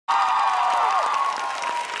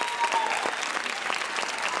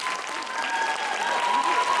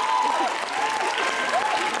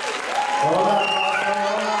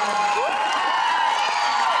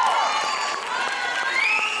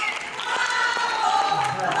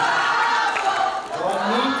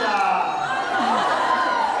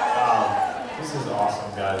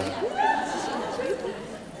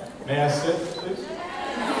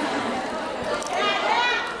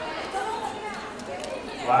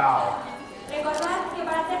Wow. Recordad que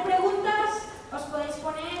para hacer preguntas os podéis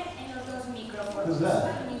poner en los dos micrófonos. Who's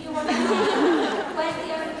that? If you want to ask a question,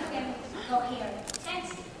 you can go here. Thanks.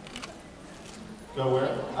 Go where?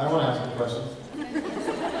 I want to ask a question.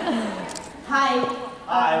 Hi.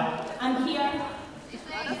 Hi. I'm here.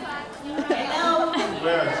 Hello.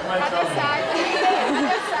 Where? Somebody tell me.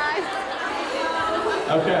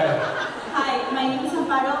 Okay. Hi, my name is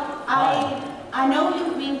Amparo. I know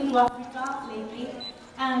you've been to Africa lately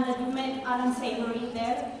and that you met Alan Savory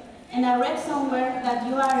there. And I read somewhere that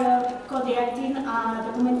you are co-directing a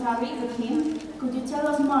documentary with him. Could you tell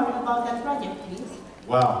us more about that project, please?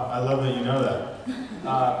 Wow, I love that you know that.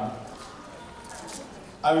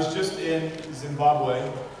 I was just in Zimbabwe,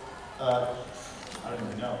 I don't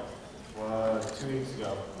even know, 2 weeks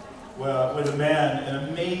ago, with a man, an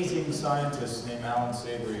amazing scientist named Alan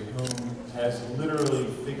Savory, whom has literally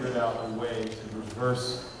figured out a way to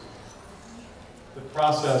reverse the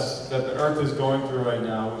process that the Earth is going through right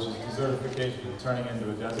now, which is desertification, turning into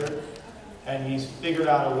a desert. And he's figured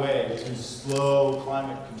out a way to slow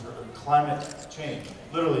climate change,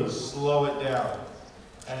 literally slow it down.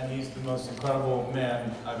 And he's the most incredible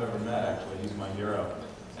man I've ever met, actually. He's my hero.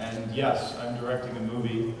 And yes, I'm directing a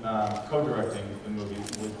movie, co-directing the movie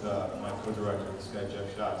with my co-director, this guy,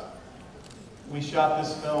 Jeff Schatz. We shot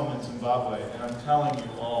this film in Zimbabwe, and I'm telling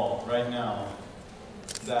you all right now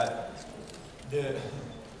that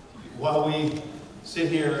while we sit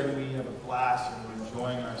here and we have a blast and we're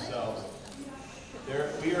enjoying ourselves,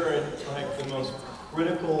 we are in like the most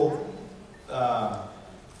critical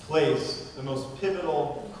place, the most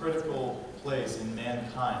pivotal, critical place in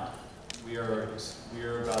mankind we are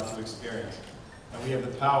about to experience. And we have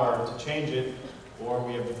the power to change it, or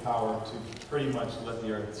we have the power to pretty much let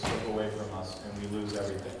the earth slip away from us and we lose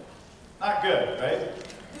everything. Not good, right?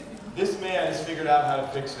 This man has figured out how to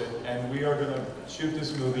fix it, and we are going to shoot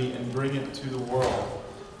this movie and bring it to the world.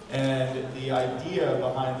 And the idea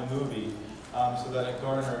behind the movie, so that it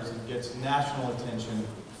garners and gets national attention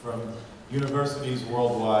from universities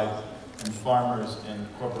worldwide and farmers and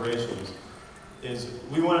corporations, is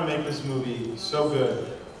we want to make this movie so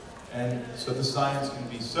good, and so the science can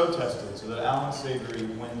be so tested, so that Alan Savory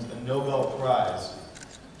wins a Nobel Prize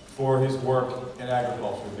for his work in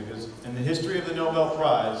agriculture. Because in the history of the Nobel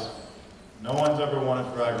Prize, no one's ever won it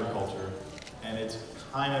for agriculture, and it's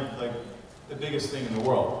kind of like the biggest thing in the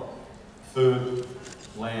world. Food,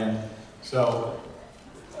 land. So,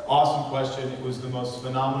 awesome question. It was the most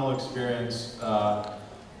phenomenal experience,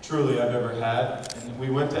 truly, I've ever had. And we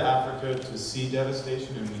went to Africa to see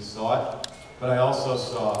devastation, and we saw it. But I also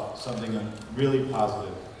saw something really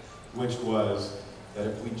positive, which was that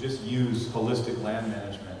if we just use holistic land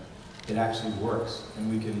management, it actually works, and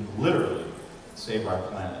we can literally save our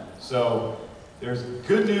planet. So there's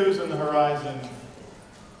good news on the horizon,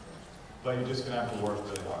 but you're just going to have to work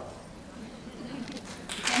really hard.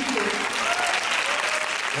 Thank you.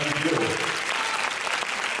 Thank you.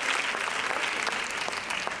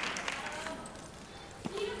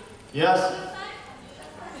 Yes?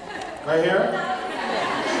 Right here?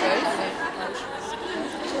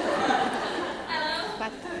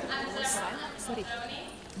 Sorry.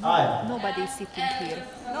 Hi. Nobody is sitting here.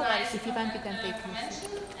 Nobody. If you want, you can take your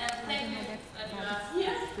seat.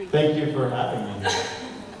 Thank you for having me here.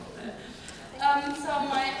 I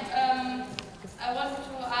wanted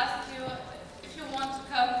to ask you if you want to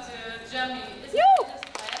come to Germany. Is it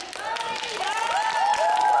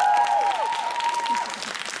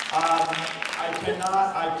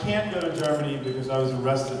I can't go to Germany because I was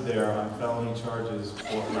arrested there on felony charges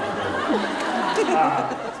for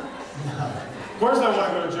Of course I want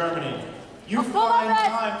to go to Germany. You find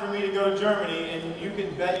time for me to go to Germany, and you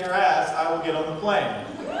can bet your ass I will get on the plane.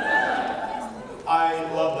 I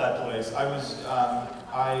love that place. I was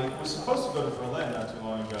supposed to go to Berlin not too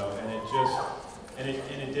long ago, and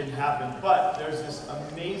it didn't happen. But there's this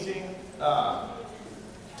amazing.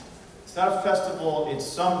 It's not a festival. It's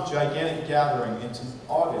some gigantic gathering. It's in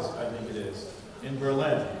August, I think it is, in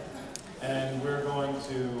Berlin, and we're going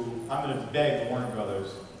to. I'm going to beg Warner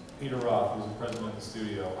Brothers. Peter Roth, who's the president of the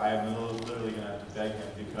studio, I am literally going to have to beg him,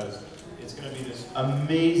 because it's going to be this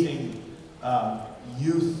amazing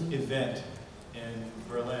youth event in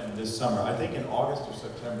Berlin this summer. I think in August or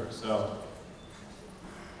September. So,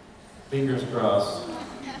 fingers crossed.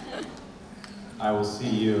 I will see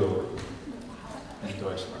you in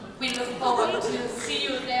Deutschland. We look forward to see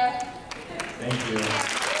you there. Thank you.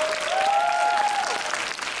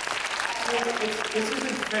 This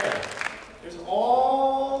isn't fair. There's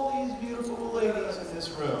all these beautiful ladies in this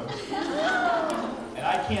room, and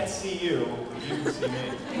I can't see you, but you can see me.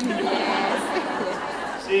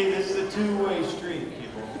 See, this is a two-way street,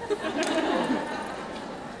 people.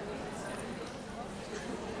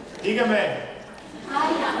 Dígame. Hi,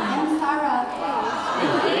 I'm Sarah.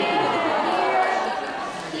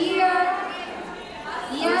 Here.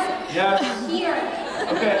 Yes. Here.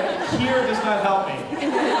 Okay, here does not help me.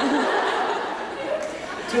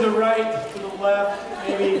 To the right, to the left,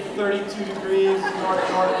 maybe 32 degrees,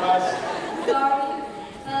 northwest. Sorry.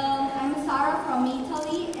 I'm Sarah from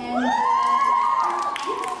Italy, and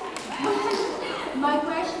my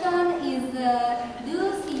question is, do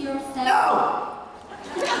you see yourself? No!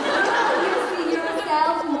 Do you see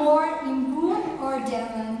yourself more in Boone or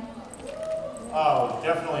Damon? Oh,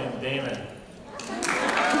 definitely in Damon.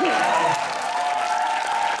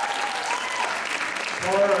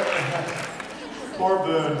 Poor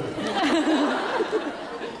Boone.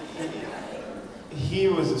 He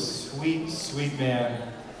was a sweet, sweet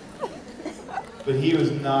man, but he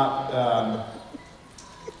was not,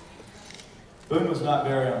 Boone was not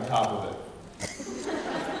very on top of it.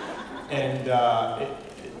 And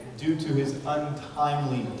due to his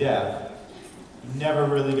untimely death, he never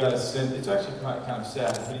really got a sense, it's actually kind of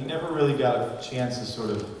sad, but he never really got a chance to sort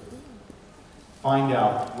of find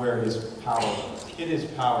out where his power was, get his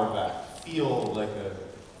power back, feel like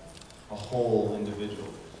a whole individual.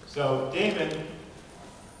 So Damon,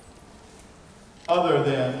 other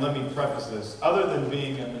than, let me preface this, other than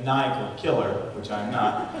being a maniacal killer, which I'm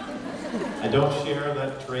not, I don't share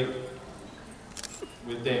that trait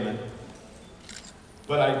with Damon,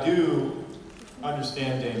 but I do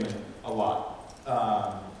understand Damon a lot.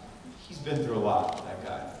 He's been through a lot, that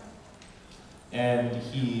guy. And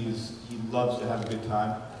he loves to have a good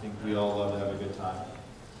time. I think we all love to have a good time.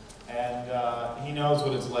 And he knows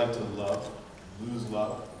what it's like to love, lose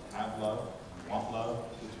love, have love, want love,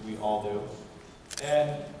 which we all do.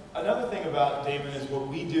 And another thing about Damon is what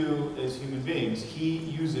we do as human beings. He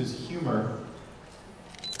uses humor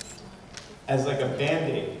as like a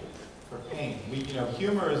Band-Aid for pain.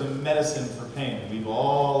 Humor is a medicine for pain. We've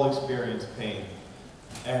all experienced pain.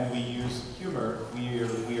 And we use humor, we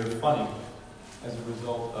are funny as a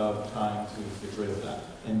result of trying to get rid of that.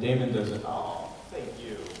 And Damon does it. Oh, thank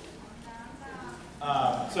you.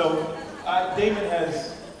 Damon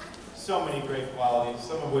has so many great qualities,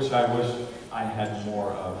 some of which I wish I had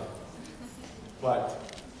more of. But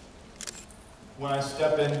when I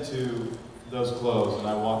step into those clothes and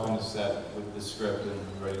I walk on the set with the script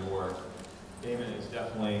and ready to work, Damon is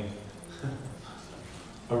definitely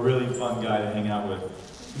a really fun guy to hang out with.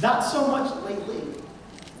 Not so much lately.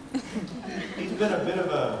 He's been a bit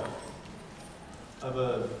of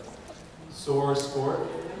a sore sport.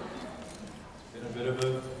 Been a bit of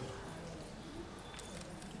a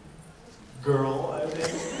girl, I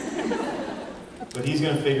think. But he's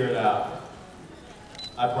gonna figure it out.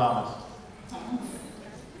 I promise.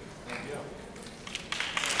 Thank you.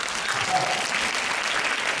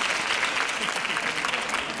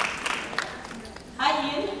 Hi,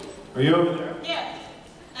 Ian. Are you over there? Yeah,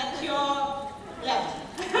 at your left.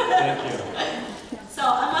 Thank you. So,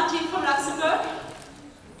 I'm Martin from Luxembourg,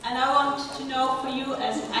 and I want to know for you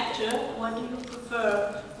as an actor, what do you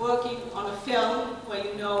prefer, working on a film where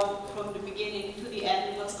you know from the beginning to the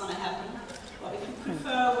end what's going to happen, or if you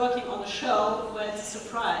prefer working on a show where it's a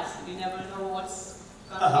surprise, and you never know what's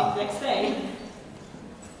going to be the next day?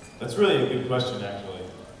 That's really a good question, actually.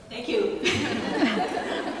 Thank you.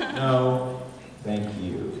 No, thank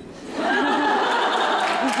you.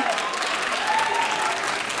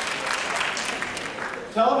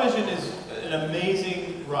 Television is an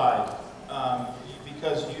amazing ride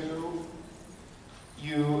because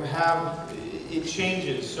you have, it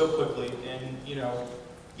changes so quickly, and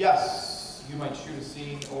yes, you might shoot a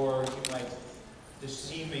scene, or the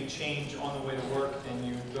scene may change on the way to work, and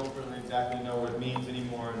you don't really exactly know what it means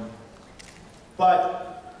anymore,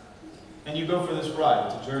 and you go for this ride.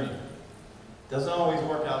 It's a journey. It doesn't always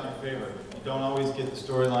work out in your favor. You don't always get the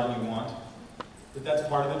storyline you want. But that's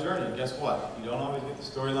part of the journey. Guess what? You don't always get the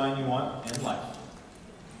storyline you want in life.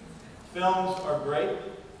 Films are great.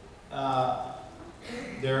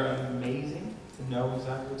 They're amazing to know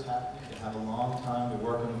exactly what's happening, to have a long time to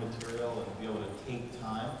work on the material and be able to take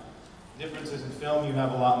time. The difference is in film, you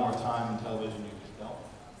have a lot more time. In television, you just don't.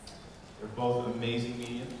 They're both amazing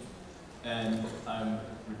mediums, and I'm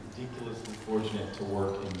ridiculously fortunate to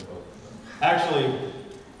work in both of them. Actually,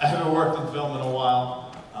 I haven't worked in film in a while.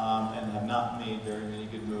 And have not made very many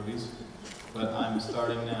good movies, but I'm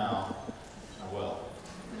starting now. I will.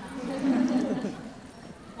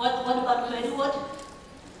 What about Hollywood?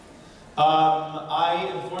 I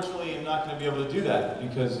unfortunately am not going to be able to do that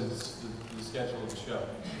because it's the schedule of the show.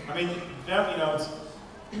 I mean, it's.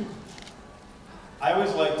 I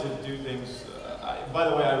always like to do things. By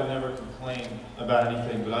the way, I would never complain about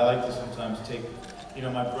anything, but I like to sometimes take you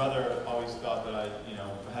know, my brother always thought that I, you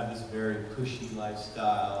know, had this very cushy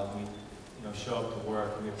lifestyle. And we, you know, show up to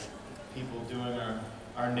work and we have people doing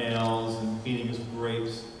our nails and feeding us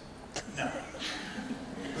grapes. No.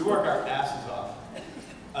 We work our asses off.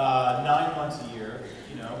 9 months a year,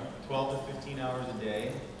 you know, 12 to 15 hours a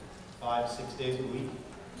day, 5-6 days a week.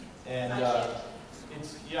 And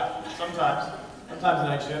it's, yeah, sometimes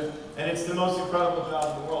night shift. And it's the most incredible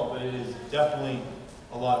job in the world, but it is definitely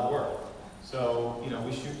a lot of work. So, you know,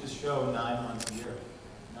 we shoot this show 9 months a year.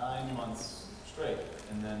 9 months straight.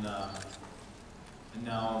 And then, and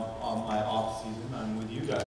now on my off season, I'm with you guys.